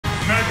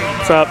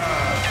What's up?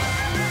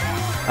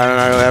 I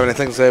don't really have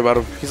anything to say about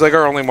him. He's like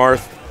our only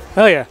Marth.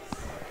 Hell yeah.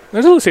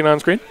 There's a Lucina on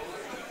screen.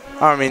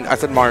 I mean, I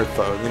said Marth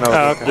though. You know,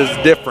 okay. There's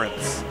a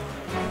difference.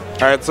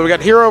 All right, so we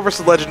got Hiro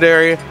versus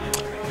Legendary.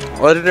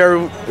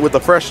 Legendary with a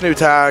fresh new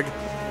tag.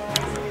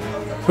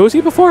 Who was he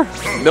before?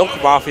 Milk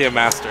Mafia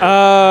Master.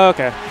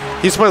 Okay.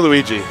 He used to play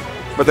Luigi,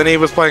 but then he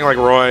was playing like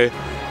Roy,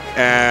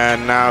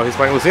 and now he's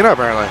playing Lucina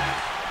apparently.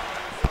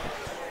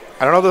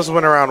 I don't know if this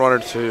went around 1 or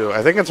 2.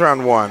 I think it's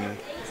round 1.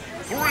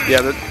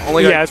 Yeah,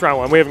 it's round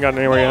 1. We haven't gotten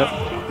anywhere yet.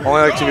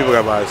 Only like 2 people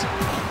got buys.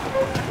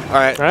 All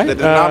right. They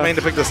did not mean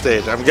to pick the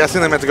stage. I'm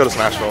guessing they meant to go to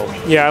Smashville.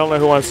 Yeah, I don't know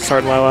who wants to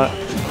start in Lilat.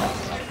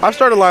 I've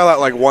started Lilat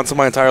like once in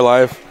my entire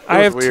life. I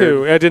have weird.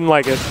 2. I didn't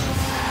like it.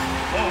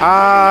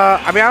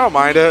 I mean, I don't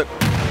mind it.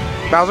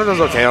 Bowser does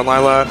okay on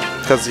Lilat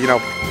because, you know,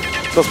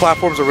 those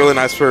platforms are really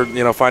nice for,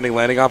 you know, finding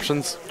landing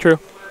options. True.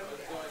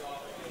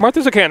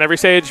 Martha's okay on every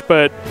stage,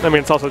 but, I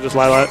mean, it's also just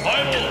Lilat.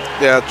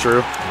 Yeah,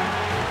 true.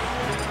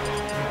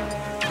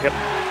 Yep.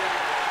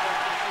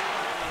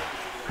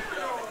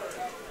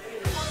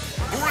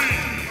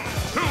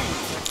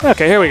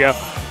 Okay, here we go.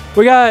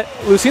 We got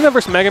Lucina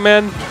versus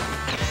Megaman.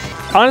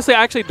 Honestly,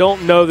 I actually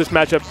don't know this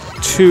matchup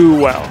too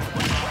well.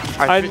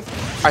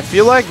 I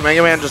feel like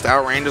Mega Man just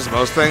outranges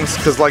most things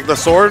because, like, the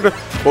sword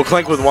will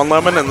clink with 1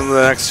 lemon and then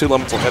the next 2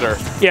 lemons will hit her.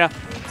 Yeah.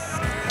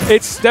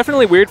 It's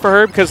definitely weird for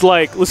her because,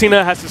 like,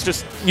 Lucina has to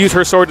just use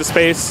her sword to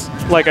space,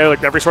 like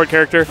every sword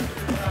character.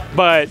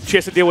 But she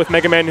has to deal with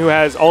Mega Man, who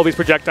has all these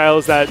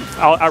projectiles that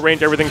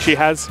outrange everything she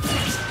has.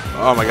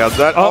 Oh my god,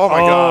 oh my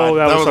god.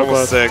 That was so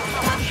almost close. sick.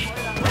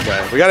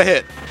 Okay, we got a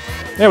hit.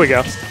 There we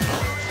go.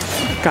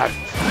 God,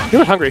 you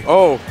look hungry.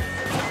 Oh.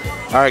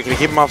 Alright, can you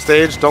keep him off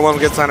stage? Don't let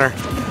him get center.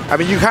 I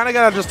mean, you kind of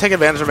got to just take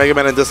advantage of Mega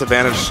Man and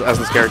disadvantage as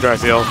this character, I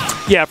feel.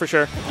 Yeah, for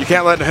sure. You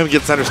can't let him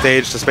get center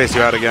stage to space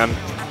you out again.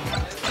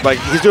 Like,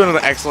 he's doing an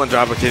excellent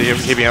job of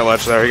keeping at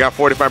ledge there. He got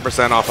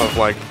 45% off of,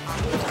 like,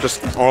 it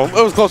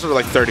was closer to,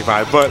 like,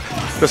 35, but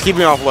just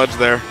keeping off ledge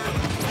there.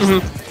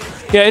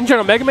 Mm-hmm. Yeah, in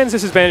general, Mega Man's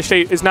disadvantage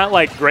state is not,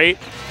 like, great,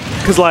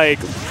 because, like,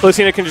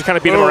 Lucina can just kind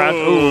of beat him around.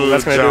 Ooh,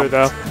 that's going to do it,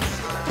 though.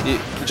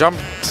 Jump.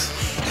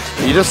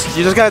 You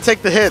just got to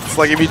take the hits.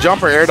 Like, if you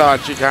jump or air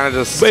dodge, you kind of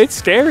just... But it's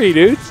scary,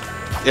 dude.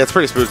 Yeah, it's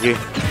pretty spooky.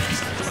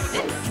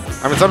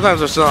 I mean, sometimes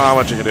there's still not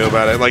much you can do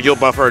about it. Like, you'll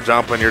buffer a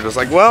jump, and you're just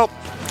like, well...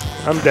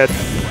 I'm dead.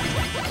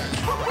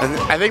 And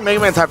I think Mega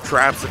Man's have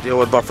traps that deal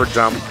with buffered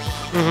jump.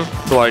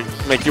 To, like,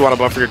 make you want to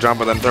buffer your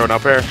jump and then throw an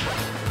up air.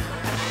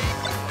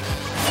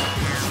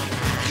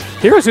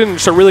 Hiro's doing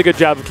just a really good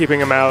job of keeping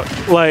him out.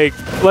 Like,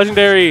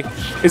 Legendary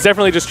is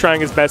definitely just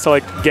trying his best to,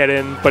 like, get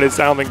in, but I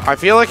don't think... I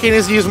feel like he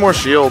needs to use more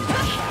shield.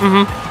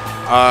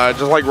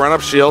 Just, like, run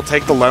up shield,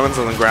 take the lemons,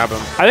 and then grab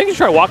him. I think you should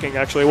try walking,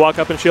 actually. Walk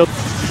up and shield.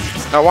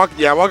 Walk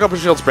up and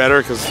shield's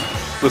better, because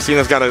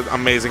Lucina's got an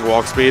amazing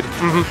walk speed.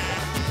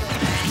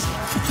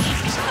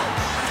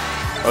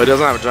 Oh, he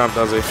doesn't have a jump,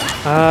 does he?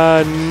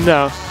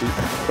 No.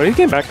 But he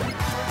came back.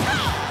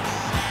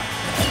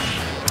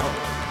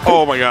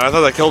 Oh my god, I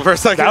thought that killed for a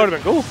second. That would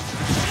have been cool.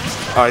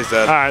 Oh, he's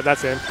dead. Alright,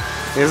 that's in.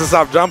 He needs to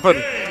stop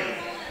jumping.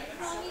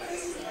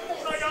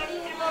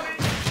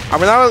 I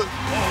mean, that was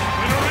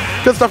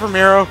good stuff from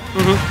Hiro.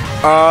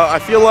 I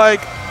feel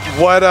like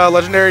what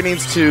Legendary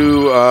needs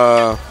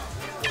to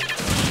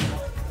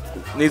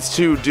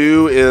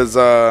do is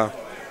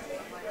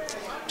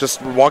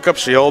just walk up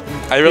shield.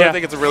 I really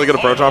think it's a really good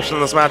approach option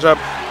in this matchup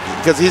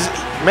because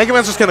Mega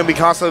Man's just going to be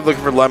constantly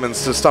looking for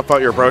lemons to stuff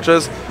out your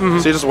approaches. So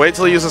you just wait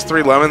till he uses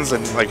 3 lemons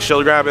and like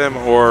shield grab him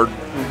or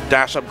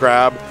dash up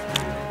grab.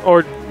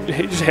 Or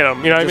just hit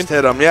him, you know what I mean? Just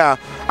hit him, yeah.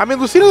 I mean,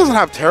 Lucina doesn't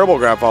have terrible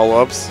grab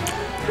follow-ups.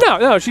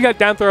 No, she got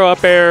down throw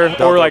up air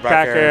or like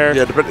back air.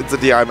 Yeah, but it's a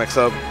DI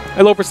mix-up.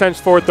 A low percentage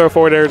forward throw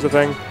forward air is the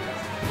thing.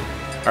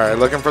 All right,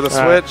 looking for the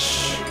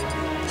switch.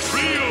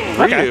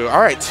 WiiU. All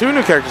right, 2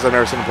 new characters I've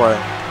never seen play.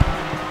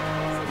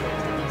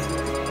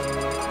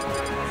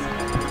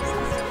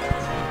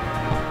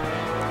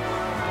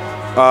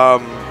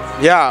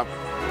 Yeah,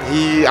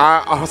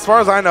 as far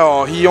as I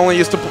know, he only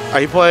used to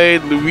he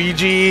played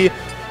Luigi,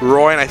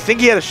 Roy, and I think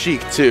he had a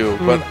Sheik too,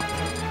 but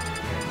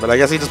I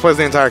guess he just plays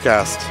the entire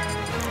cast.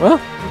 Well,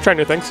 try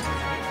new things.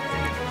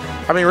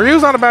 I mean,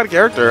 Ryu's not a bad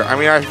character. I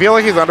mean, I feel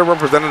like he's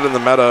underrepresented in the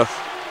meta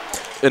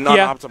and not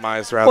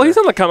optimized, rather. Well, he's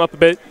on the come up a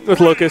bit with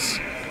Locus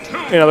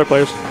and other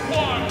players.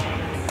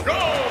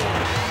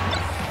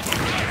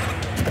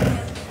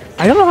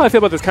 I don't know how I feel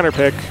about this counter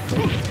pick.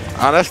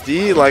 On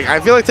SD, like, I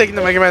feel like taking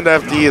the Mega Man to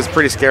FD is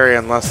pretty scary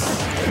unless...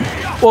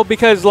 Well,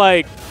 because,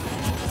 like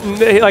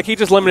he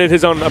just limited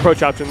his own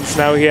approach options.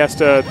 Now he has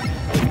to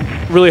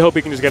really hope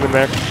he can just get in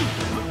there.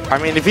 I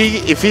mean, if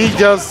he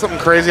does something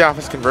crazy off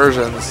his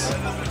conversions...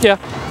 Yeah.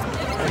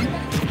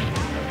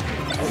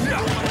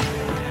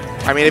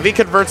 I mean, if he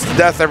converts to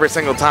death every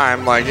single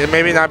time, like, it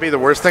may not be the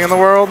worst thing in the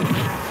world.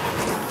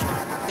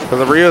 But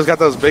the Ryu's got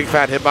those big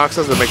fat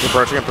hitboxes that make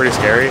approaching him pretty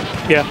scary.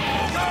 Yeah.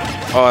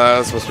 Oh, that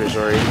was supposed to be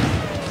shorty.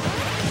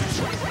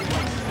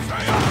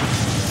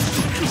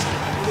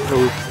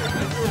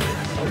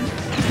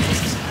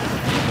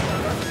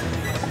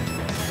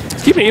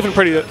 It's keeping it even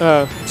pretty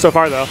so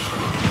far, though.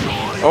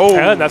 Oh.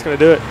 And that's going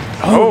to do it.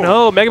 Oh,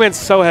 no. Mega Man's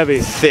so heavy.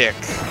 Thick.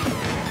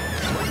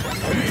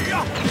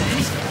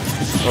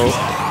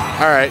 Oh.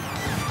 All right.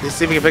 Let's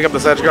see if we can pick up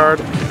this edge guard.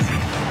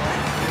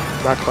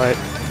 Not quite.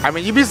 I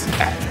mean,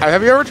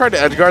 have you ever tried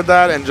to edge guard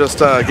that and just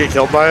get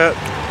killed by it?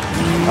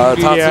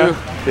 Tatsu?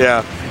 Yeah.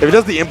 If it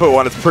does the input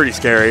one, it's pretty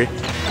scary.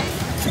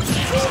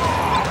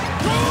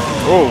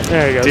 Oh,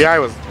 there you go. DI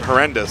was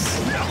horrendous.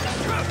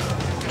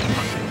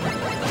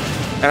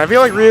 And I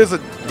feel like Ryu's a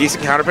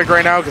decent counter pick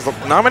right now because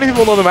not many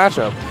people know the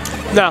matchup.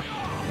 No.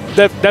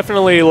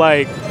 Definitely,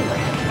 like,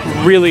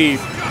 really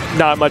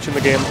not much in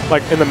the game,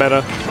 like, in the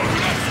meta.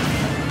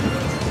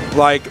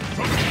 Like,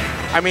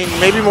 I mean,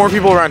 maybe more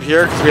people around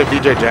here because we have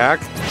DJ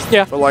Jack.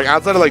 Yeah. But, like,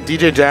 outside of, like,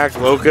 DJ Jack,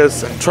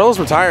 Locust, and Trill's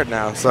retired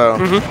now, so.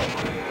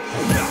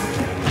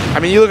 I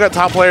mean, you look at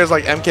top players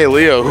like MK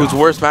Leo, whose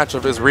worst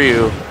matchup is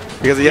Ryu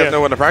because he has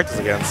no one to practice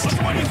against.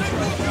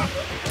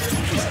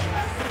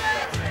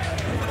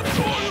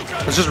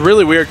 It's just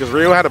really weird because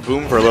Ryu had a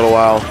boom for a little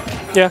while.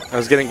 Yeah. And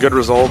was getting good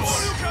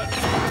results.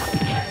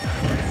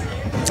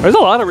 There's a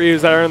lot of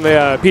Ryus that are in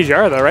the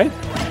PGR, though, right?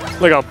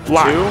 Like a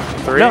lot. 2,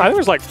 3? No, I think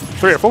there's like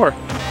 3 or 4.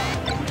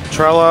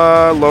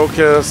 Trella,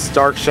 Locust,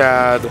 Dark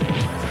Shad.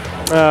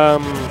 I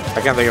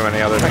can't think of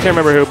any other. I can't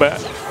remember who,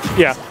 but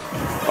yeah.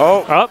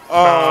 Oh, Up.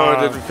 Oh, it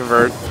didn't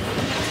convert.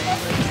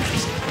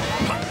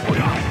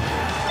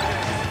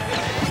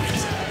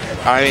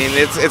 I mean,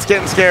 it's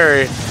getting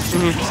scary.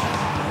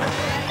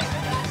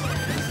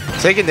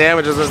 Taking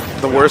damage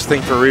isn't the worst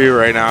thing for Ryu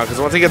right now, because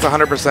once he gets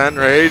 100%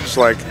 rage,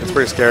 like, it's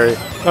pretty scary.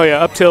 Oh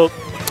yeah, up tilt,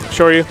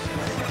 Shoryu.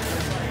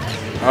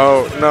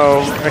 Oh,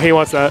 no. He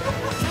wants that.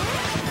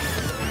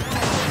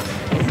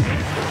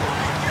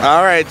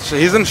 All right, so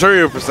he's in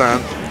Shoryu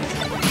 %.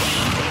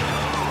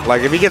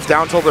 Like, if he gets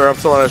down tilt or up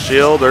tilt out of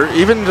shield, or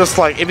even just,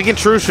 like, if he can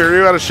true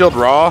Shoryu out of shield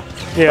raw,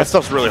 that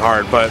stuff's really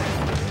hard, but,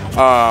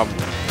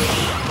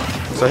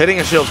 so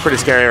hitting a shield's pretty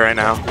scary right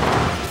now.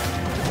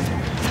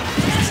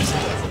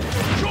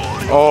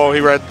 Oh, he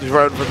read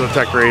for the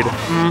tech read.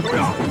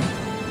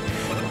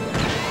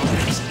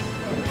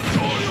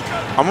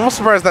 I'm almost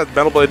surprised that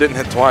Metal Blade didn't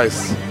hit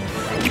twice.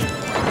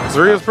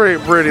 Ryu's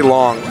pretty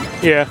long.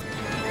 Yeah.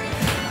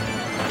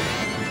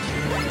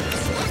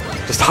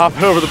 Just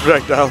hopping over the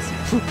projectiles.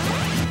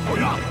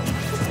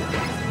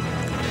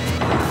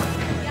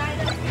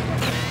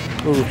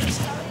 Ooh.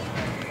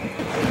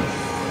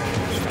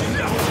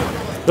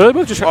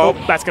 Really? Just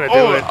that's gonna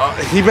do it.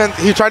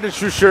 He tried to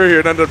shoot Shoryu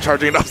and ended up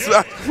charging it up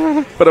smash,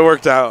 but it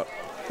worked out.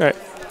 All right.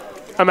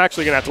 I'm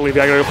actually gonna have to leave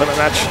you. I gotta go play my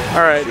match.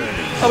 All right.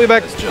 I'll be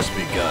back. It's just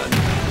begun.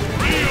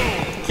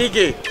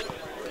 Kiki.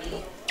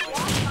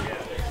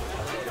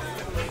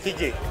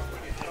 Kiki.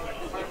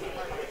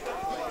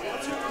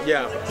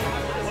 Yeah.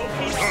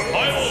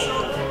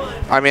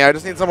 I mean, I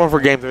just need someone for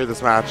game 3 of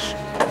this match.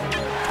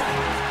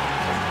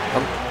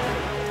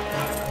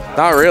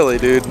 Not really,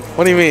 dude.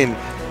 What do you mean?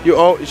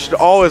 You should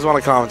always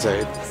want to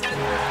commentate. I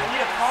need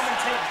to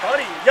commentate,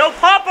 buddy. Yo,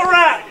 Papa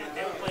Rat!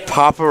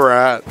 Papa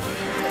Rat.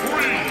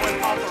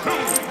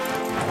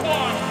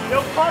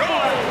 Yo, Papa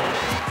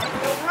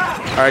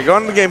Rat! All right,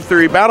 going into game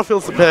 3.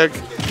 Battlefield's the pick.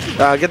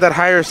 Get that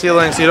higher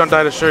ceiling so you don't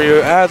die to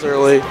Shoryu as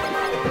early.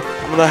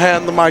 I'm going to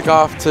hand the mic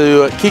off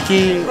to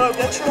Kiki. Bro,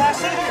 get your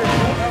ass in here.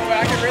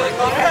 I can really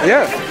comment.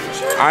 Yeah.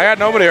 I got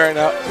nobody right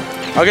now.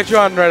 I'll get you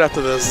on right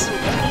after this.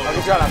 I'll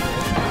get you on after this.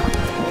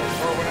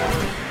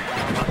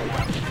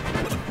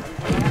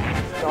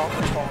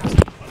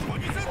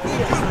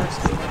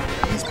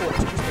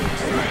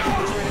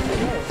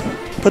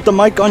 Put the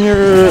mic on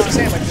your... I'm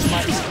saying, like, does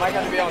my mic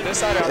have to be on this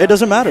side or on It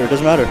doesn't matter. It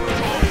doesn't matter.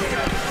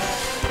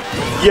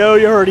 Yo,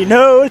 you already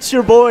know. It's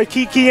your boy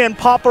Kiki and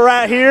Papa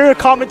Rat here,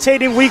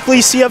 commentating weekly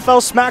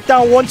CFL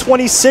Smackdown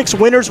 126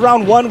 winners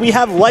round 1. We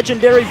have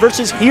Legendary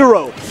versus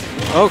Hiro.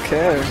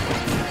 Okay.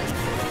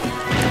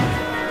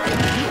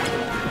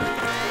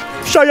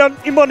 Cheyenne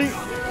Imani.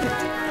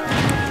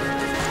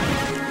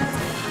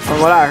 From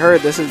what I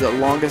heard, this is the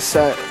longest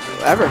set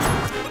ever.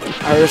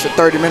 I heard it's a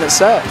 30-minute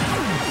set.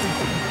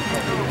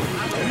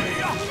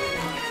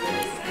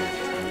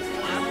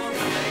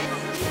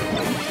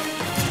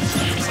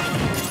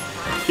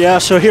 Yeah,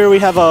 so here we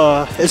have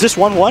is this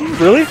 1-1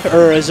 really?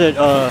 Or is it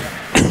oh,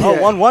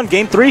 1-1,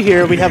 game 3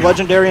 here. We have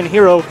Legendary and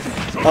Hiro.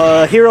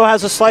 Hiro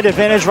has a slight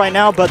advantage right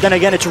now, but then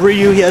again, it's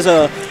Ryu. He has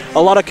a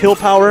lot of kill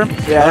power.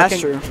 Yeah, that's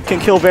true.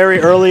 Can kill very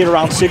early at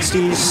around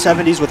 60s,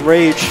 70s with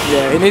rage.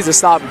 Yeah, he needs to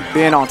stop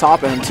being on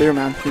top of him too,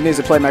 man. He needs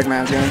to play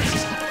Megaman's game.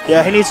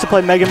 Yeah, he needs to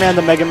play Mega Man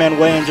the Mega Man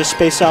way and just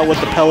space out with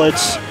the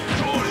pellets,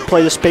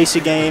 play the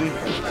spacey game.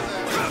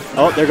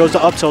 Oh, there goes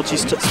the up tilt.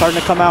 He's starting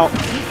to come out.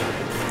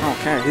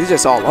 Okay, he's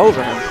just all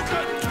over him.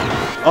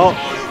 Oh,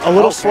 a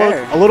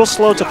little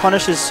slow to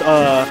punish his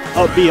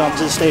up B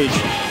onto the stage.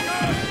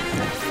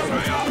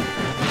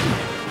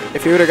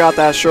 If he would have got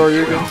that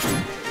Shoryu.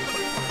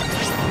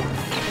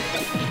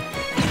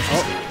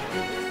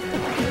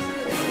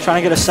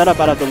 Trying to get a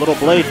setup out of the little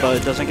blade,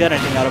 but doesn't get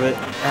anything out of it.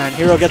 And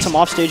Hiro gets him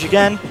off stage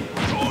again.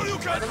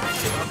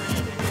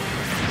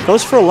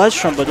 Goes for a ledge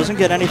trump, but doesn't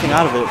get anything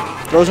out of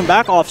it. Throws him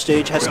back off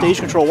stage, has stage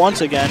control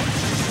once again.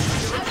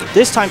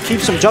 This time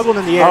keeps him juggled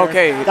in the air.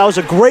 Okay. That was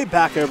a great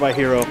back air by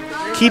Hiro.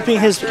 Keeping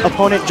his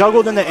opponent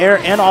juggled in the air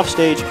and off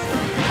stage.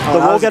 The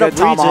roll get up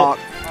reads it.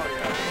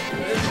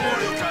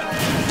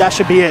 That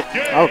should be it.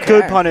 Okay.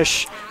 Good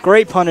punish.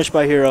 Great punish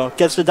by Hiro.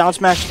 Gets the down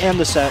smash and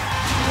the set.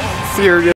 Furious.